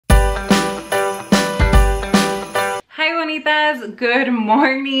bonitas, good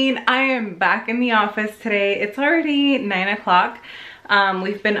morning. I am back in the office today. It's already 9 o'clock.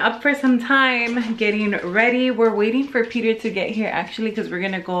 We've been up for some time getting ready. We're waiting for Peter to get here actually because we're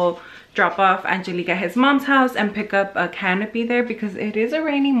gonna go drop off Angelica at his mom's house and pick up a canopy there because it is a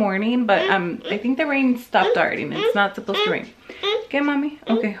rainy morning, but I think the rain stopped already and it's not supposed to rain. Okay, mommy?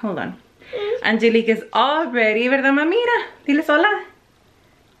 Okay, hold on. Angelica's all ready, ¿verdad, mamita? Dile hola.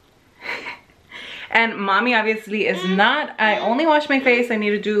 And mommy obviously is not. I only wash my face. I need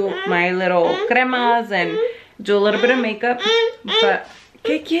to do my little cremas and do a little bit of makeup. But,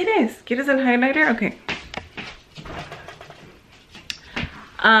 ¿qué quieres? ¿Quieres el highlighter? Okay.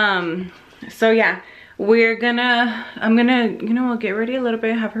 So yeah, I'm gonna, you know, get ready a little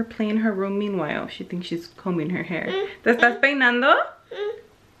bit, have her play in her room meanwhile. She thinks she's combing her hair. ¿Te estás peinando?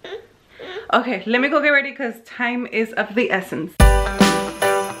 Okay, let me go get ready because time is of the essence.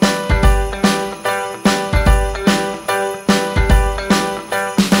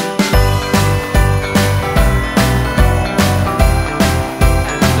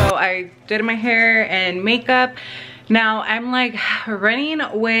 Did my hair and makeup. Now I'm like running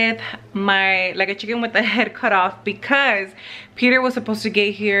with my, like a chicken with the head cut off because Peter was supposed to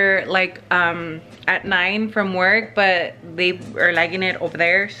get here like at 9 from work, but they are lagging it over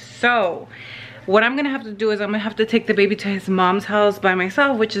there. So what I'm gonna have to do is I'm gonna have to take the baby to his mom's house by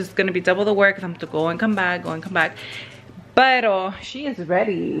myself, which is gonna be double the work because I'm to go and come back, But she is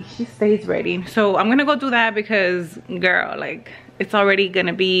ready. She stays ready. So I'm gonna go do that because, girl, like it's already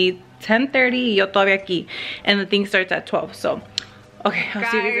gonna be 10:30. Yo todavía aquí, and the thing starts at 12. So, okay,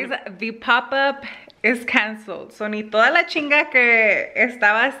 guys, the pop-up is canceled. So ni toda la chinga que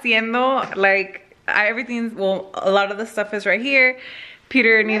estaba haciendo, like everything's, well, a lot of the stuff is right here.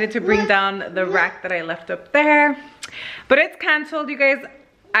 Peter needed to bring down the rack that I left up there, but it's canceled, you guys.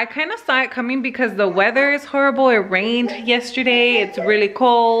 I kind of saw it coming because the weather is horrible. It rained yesterday. It's really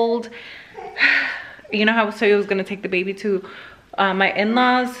cold. You know how I was saying I was gonna take the baby to my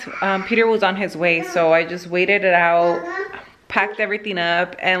in-laws. Peter was on his way, so I just waited it out, packed everything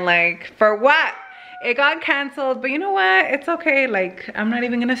up, and like, for what? It got canceled, but you know what? It's okay. Like, I'm not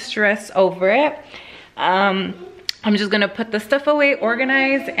even gonna stress over it. I'm just gonna put the stuff away,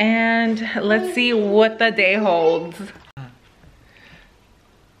 organize, and let's see what the day holds.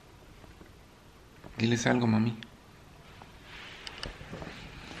 Diles algo, mami.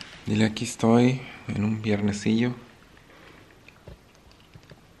 Dile, aquí estoy en un viernesillo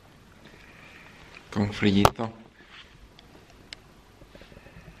con frillito.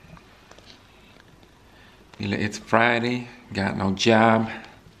 Dile, it's Friday, got no job,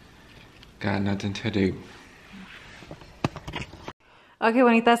 got nothing to do. Okay,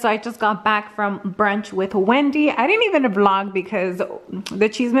 bonita, so I just got back from brunch with Wendy. I didn't even vlog because the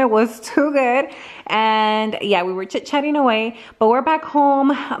chisme was too good. And yeah, we were chit-chatting away, but we're back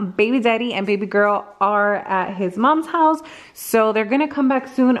home. Baby daddy and baby girl are at his mom's house, so they're gonna come back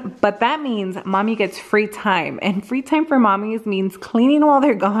soon. But that means mommy gets free time, and free time for mommies means cleaning while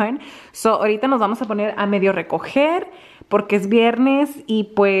they're gone. So ahorita nos vamos a poner a medio recoger porque es viernes y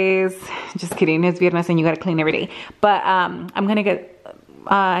pues, just kidding, it's viernes and you gotta clean every day. But I'm gonna get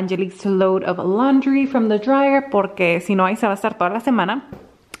Angelique's load of laundry from the dryer porque si no ahí se va a estar toda la semana.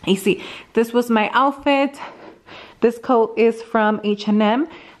 Y see, this was my outfit. This coat is from H&M.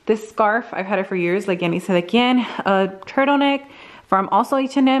 This scarf, I've had it for years, like Yanni said again. A turtleneck from also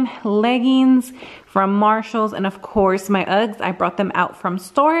H&M. Leggings from Marshalls, and of course my Uggs. I brought them out from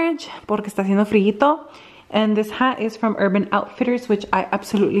storage porque está haciendo frillito. And this hat is from Urban Outfitters, which I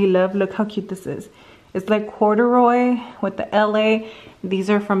absolutely love. Look how cute this is. It's like corduroy with the LA. These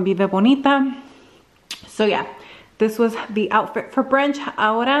are from Vive Bonita. So yeah, this was the outfit for brunch.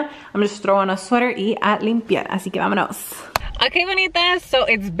 Ahora, I'm just throwing a sweater y a limpiar. Así que vámonos. Okay, bonitas, so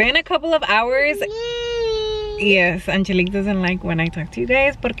it's been a couple of hours. Yes, Angelique doesn't like when I talk to you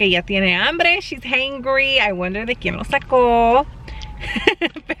guys porque ya tiene hambre. She's hangry. I wonder de quién lo sacó.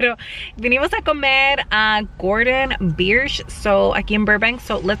 Pero vinimos a comer a Gordon Biersch, so aquí en Burbank.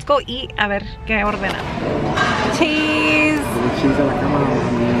 So let's go eat. A ver qué ordena. Cheese.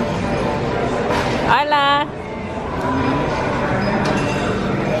 Hola.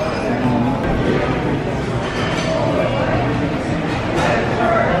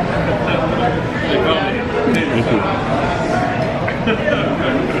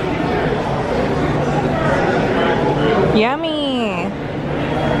 Yummy.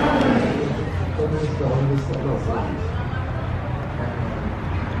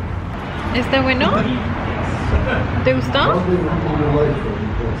 ¿Está bueno? ¿Te gustó?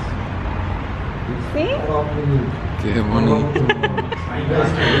 ¿Sí? Qué bonito.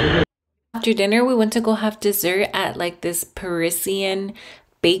 After dinner, we went to go have dessert at like this Parisian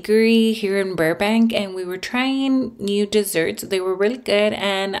bakery here in Burbank, and we were trying new desserts. They were really good,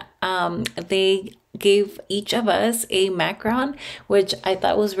 and they gave each of us a macaron, which I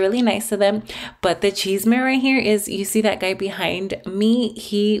thought was really nice of them. But the cheeseman right here is, you see that guy behind me,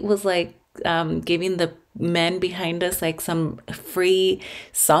 he was like giving the men behind us like some free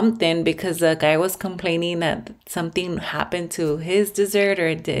something because the guy was complaining that something happened to his dessert, or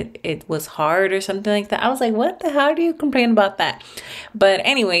it was hard or something like that. I was like, what the hell do you complain about that? But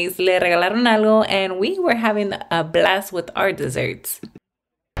anyways, le regalaron algo, and we were having a blast with our desserts.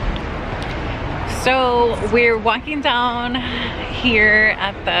 So we're walking down here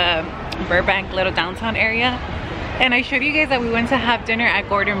at the Burbank little downtown area, and I showed you guys that we went to have dinner at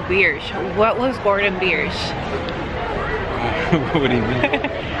Gordon Biersch. What was Gordon Biersch? What do you mean?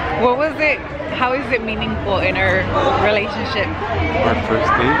 What was it? How is it meaningful in our relationship? Our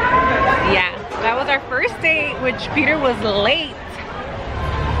first date? Yeah, that was our first date, which Peter was late.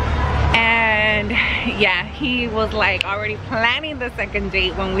 And yeah, he was like already planning the second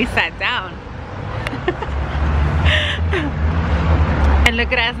date when we sat down. And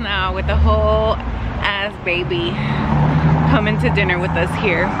look at us now with the whole ass baby coming to dinner with us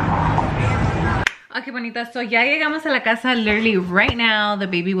here. Okay, bonitas, so ya llegamos a la casa literally right now. The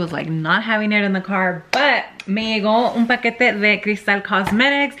baby was like not having it in the car, but me llegó un paquete de Cristal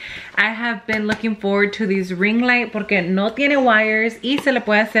Cosmetics. I have been looking forward to these ring light porque no tiene wires y se le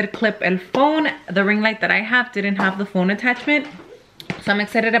puede hacer clip el phone. The ring light that I have didn't have the phone attachment, so I'm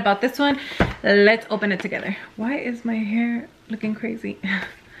excited about this one. Let's open it together. Why is my hair looking crazy?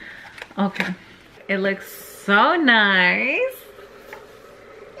 Okay, it looks so nice.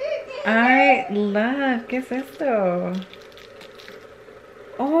 I love. ¿Qué es esto?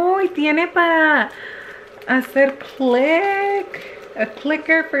 Oh, y tiene para hacer click. A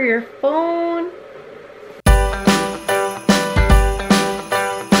clicker for your phone.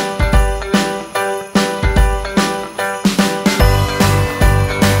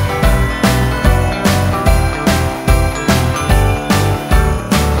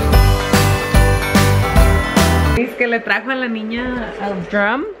 Es que le trajo a la niña al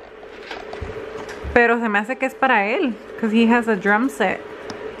drum. Pero se me hace que es para él, because he has a drum set.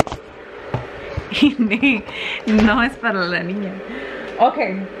 No es para la niña.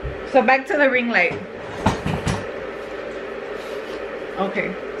 Okay, so back to the ring light.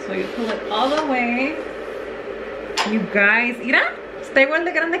 Okay, so you pull it all the way. You guys, mira, está igual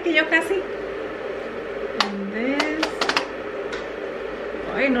de grande que yo casi. And this.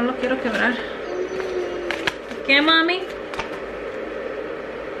 Ay, no lo quiero quebrar. ¿Qué, mami?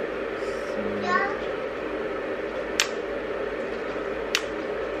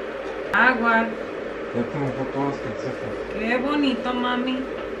 Agua. Qué bonito, mami.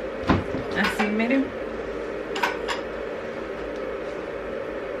 Así, miren.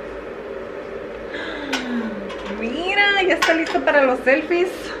 Mira, ya está listo para los selfies.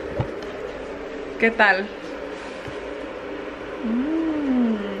 ¿Qué tal?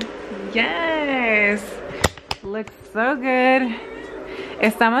 Yes. Looks so good.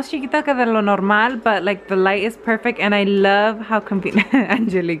 Está más chiquita que de lo normal, but like the light is perfect, and I love how convenient.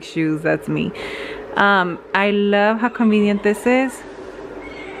 Angelique shoes, that's me. I love how convenient this is.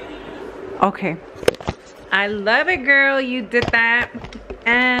 Okay, I love it, girl. You did that.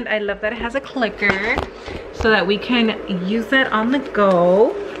 And I love that it has a clicker so that we can use it on the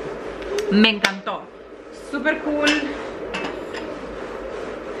go. Me encantó. Super cool.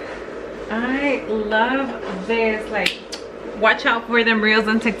 I love this. Like, watch out for them reels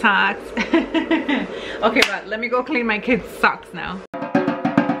and TikToks. Okay, but let me go clean my kids' socks now.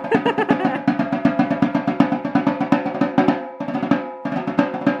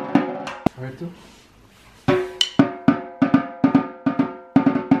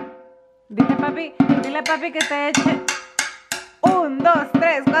 Dile papi que te eche 1, 2,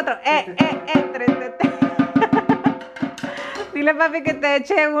 3, 4, 3. Dile papi que te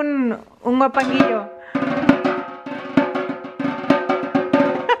eche un guapanguillo.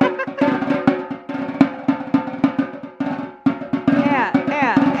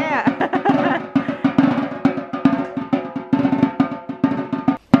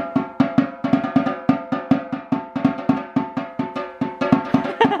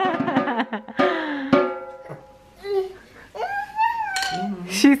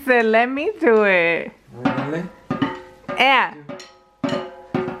 She said, let me do it. Really? Yeah.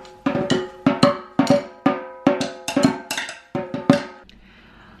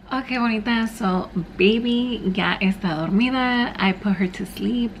 Okay, bonita, so baby ya está dormida. I put her to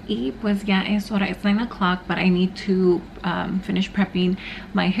sleep y pues ya es hora. It's 9 o'clock, but I need to finish prepping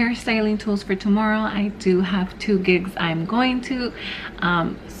my hairstyling tools for tomorrow. I do have 2 gigs I'm going to.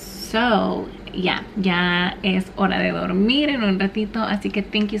 So yeah, ya es hora de dormir en un ratito. Así que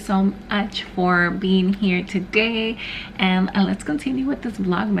thank you so much for being here today. And let's continue with this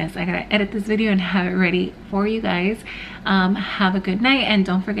Vlogmas. I gotta edit this video and have it ready for you guys. Have a good night and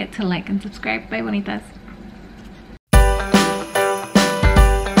don't forget to like and subscribe. Bye, bonitas.